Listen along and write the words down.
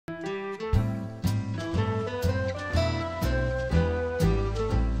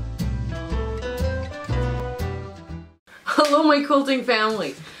Hello my quilting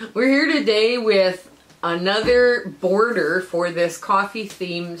family. We're here today with another border for this coffee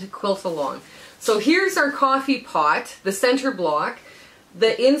themed quilt along. So here's our coffee pot, the center block,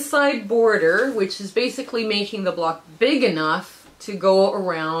 the inside border, which is basically making the block big enough to go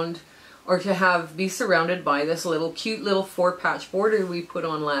around or to be surrounded by this cute little 4-patch border we put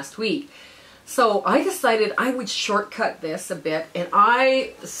on last week. So I decided I would shortcut this a bit, and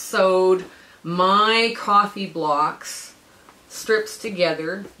I sewed my coffee blocks strips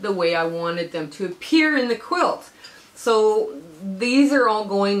together the way I wanted them to appear in the quilt. So these are all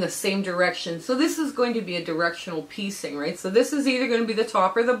going the same direction. So this is going to be a directional piecing, right? So this is either going to be the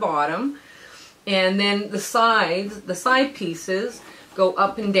top or the bottom, and then the side pieces go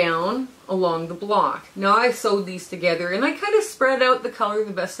up and down along the block. Now I sewed these together and I kind of spread out the color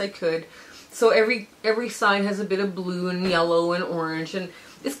the best I could. So every side has a bit of blue and yellow and orange, and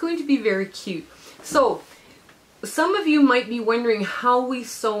it's going to be very cute. So some of you might be wondering how we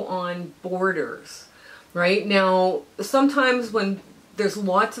sew on borders, right? Now sometimes when there's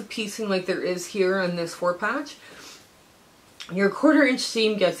lots of piecing like there is here on this 4-patch, your 1/4 inch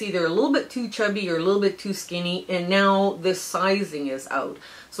seam gets either a little bit too chubby or a little bit too skinny, and now this sizing is out.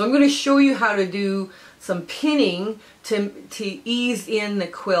 So I'm going to show you how to do some pinning to ease in the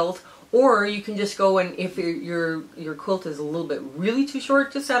quilt. Or you can just go, and if your quilt is a little bit really too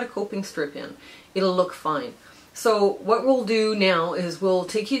short, just add a coping strip in. It'll look fine. So what we'll do now is we'll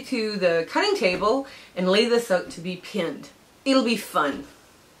take you to the cutting table and lay this out to be pinned. It'll be fun.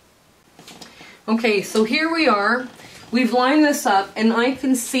 Okay, so here we are. We've lined this up, and I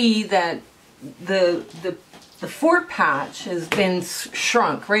can see that the 4-patch has been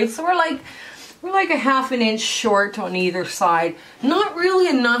shrunk, right? So we're like a 1/2 inch short on either side. Not really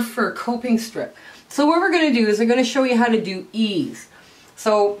enough for a coping strip. So what we're going to do is I'm going to show you how to do ease.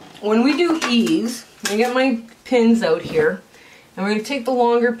 So when we do ease, I get my pins out here, and we're going to take the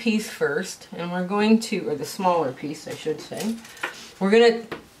longer piece first, and we're going to, or the smaller piece I should say, we're going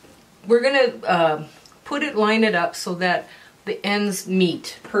to line it up so that the ends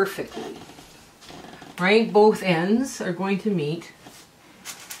meet perfectly. Right? Both ends are going to meet.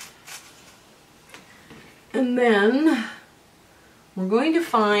 And then we're going to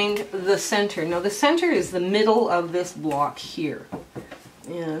find the center. Now the center is the middle of this block here.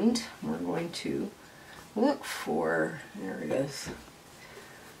 And we're going to look for, there it is.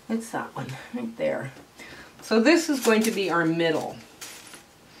 It's that one right there. So this is going to be our middle.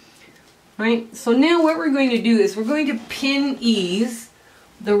 Right? So now what we're going to do is we're going to pin ease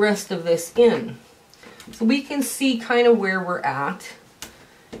the rest of this in. So we can see kind of where we're at.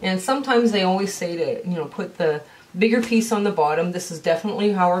 And sometimes they always say to, put the bigger piece on the bottom. This is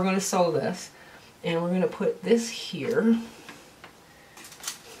definitely how we're going to sew this. And we're going to put this here.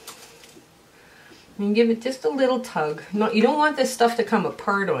 And give it just a little tug. You don't want this stuff to come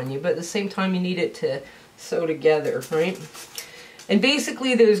apart on you, but at the same time you need it to sew together, right? And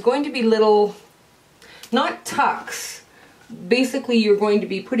basically there's going to be little, not tucks. Basically you're going to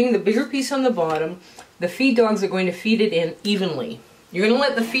be putting the bigger piece on the bottom. The feed dogs are going to feed it in evenly. You're going to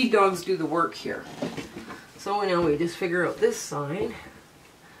let the feed dogs do the work here. So now we just figure out this side.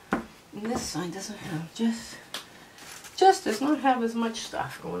 And this side doesn't have, just does not have as much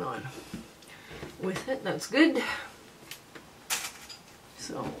stuff going on with it. That's good.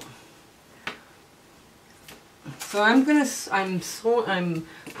 So I'm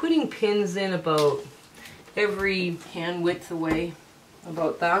putting pins in about every hand width away,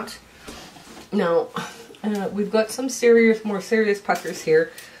 about that. Now, we've got some more serious puckers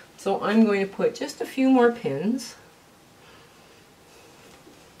here, so I'm going to put just a few more pins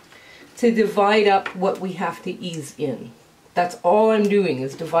to divide up what we have to ease in. That's all I'm doing,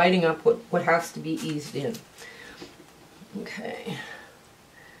 is dividing up what has to be eased in. Okay.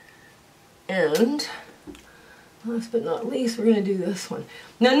 And last but not least, we're going to do this one.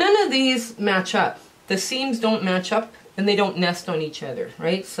 Now none of these match up. The seams don't match up, and they don't nest on each other,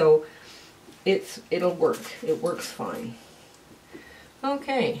 right? So it'll work. It works fine.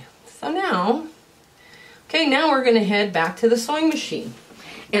 Okay, so now we're going to head back to the sewing machine.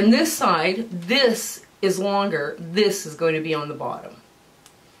 And this side, this is longer. This is going to be on the bottom.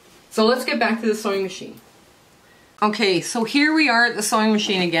 So let's get back to the sewing machine. Okay, so here we are at the sewing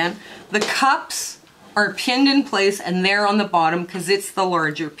machine again. The cups are pinned in place, and they're on the bottom because it's the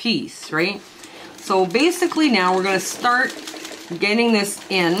larger piece, right? So basically now we're going to start getting this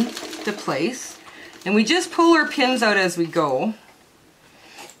in to place, and we just pull our pins out as we go.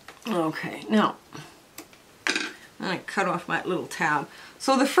 Okay, now I cut off my little tab.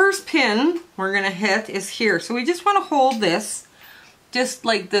 So the first pin we're going to hit is here. So we just want to hold this just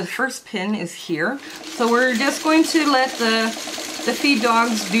like the first pin is here. So we're just going to let the feed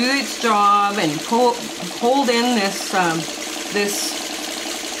dogs do its job and hold in this,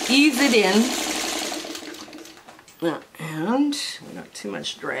 ease it in. And we got too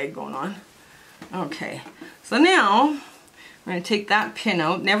much drag going on. Okay, so now we're going to take that pin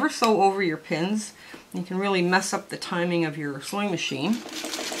out. Never sew over your pins. You can really mess up the timing of your sewing machine.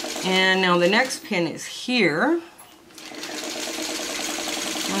 And now the next pin is here.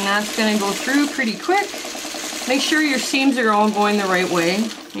 And that's going to go through pretty quick. Make sure your seams are all going the right way.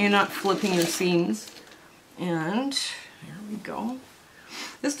 You're not flipping your seams. And there we go.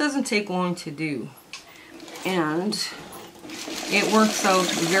 This doesn't take long to do. And it works out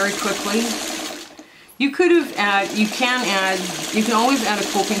very quickly. You can always add a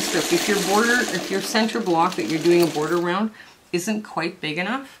coping strip. If your center block that you're doing a border around isn't quite big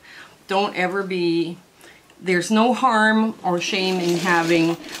enough, there's no harm or shame in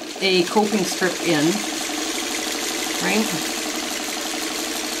having a coping strip in, right?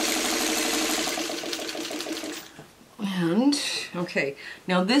 And, okay,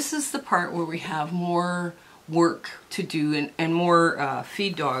 now this is the part where we have more work to do and more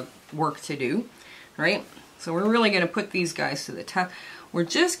feed dog work to do, right? So we're really going to put these guys to the test. We're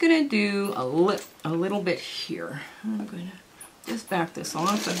just going to do a little bit here. I'm going to just back this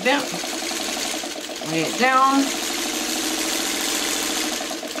off a bit, lay it down,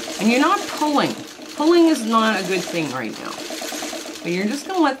 and you're not pulling. Pulling is not a good thing right now, but you're just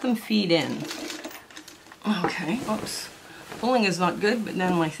going to let them feed in. Okay, oops. Pulling is not good, but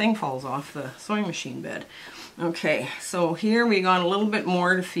then my thing falls off the sewing machine bed. Okay, so here we got a little bit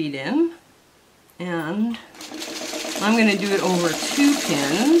more to feed in, and I'm going to do it over 2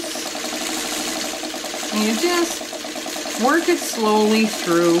 pins, and you just work it slowly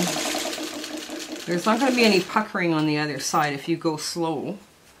through. There's not going to be any puckering on the other side if you go slow,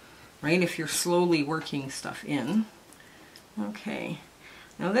 right? If you're slowly working stuff in. Okay,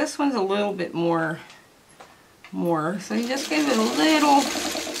 now this one's a little bit more, so you just give it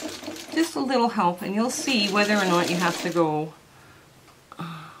just a little help, and you'll see whether or not you have to go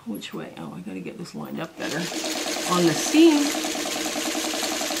which way. Oh, I got to get this lined up better on the seam.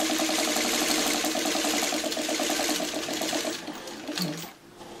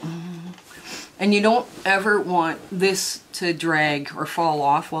 And you don't ever want this to drag or fall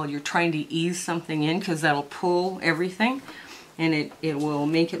off while you're trying to ease something in, because that'll pull everything and it will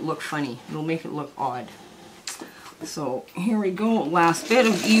make it look funny. It'll make it look odd. So here we go, last bit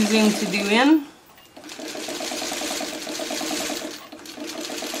of easing to do in.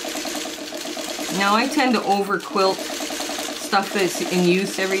 Now I tend to over quilt stuff that's in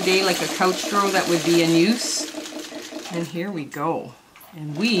use every day, like a couch throw that would be in use. And here we go.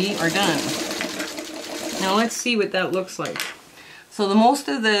 And we are done. Now let's see what that looks like. So the most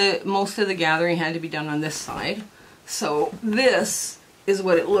of the gathering had to be done on this side. So this is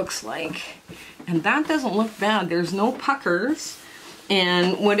what it looks like. And that doesn't look bad. There's no puckers,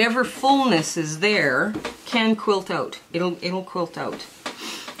 and whatever fullness is there can quilt out. It'll quilt out.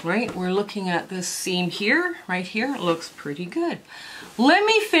 Right? We're looking at this seam here, right here. It looks pretty good. Let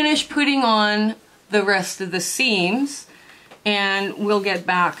me finish putting on the rest of the seams, and we'll get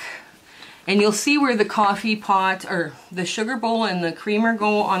back. And you'll see where the coffee pot or the sugar bowl and the creamer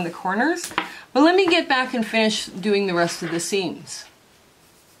go on the corners. But let me get back and finish doing the rest of the seams.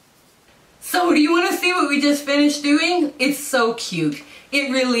 So do you want to see what we just finished doing? It's so cute.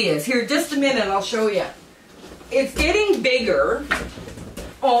 It really is. Here, just a minute, I'll show you. It's getting bigger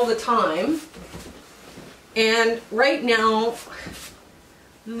all the time. And right now,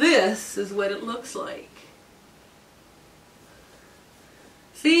 this is what it looks like.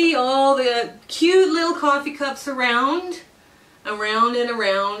 See all the cute little coffee cups around and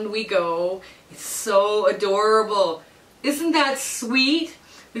around we go. It's so adorable. Isn't that sweet?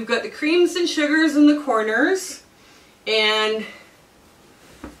 We've got the creams and sugars in the corners, and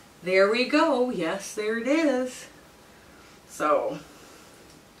there we go. Yes, there it is. So,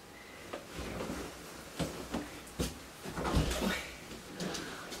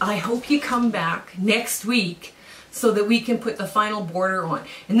 I hope you come back next week so that we can put the final border on.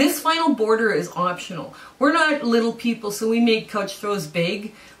 And this final border is optional. We're not little people, so we make couch throws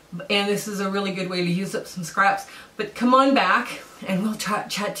big, and this is a really good way to use up some scraps. But come on back, and we'll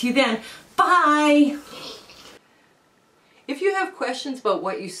chat to you then. Bye! If you have questions about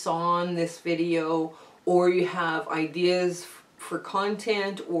what you saw in this video, or you have ideas for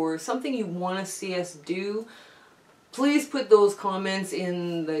content, or something you want to see us do, please put those comments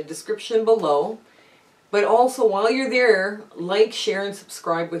in the description below. But also, while you're there, like, share, and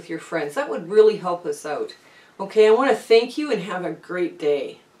subscribe with your friends. That would really help us out. Okay, I want to thank you and have a great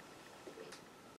day.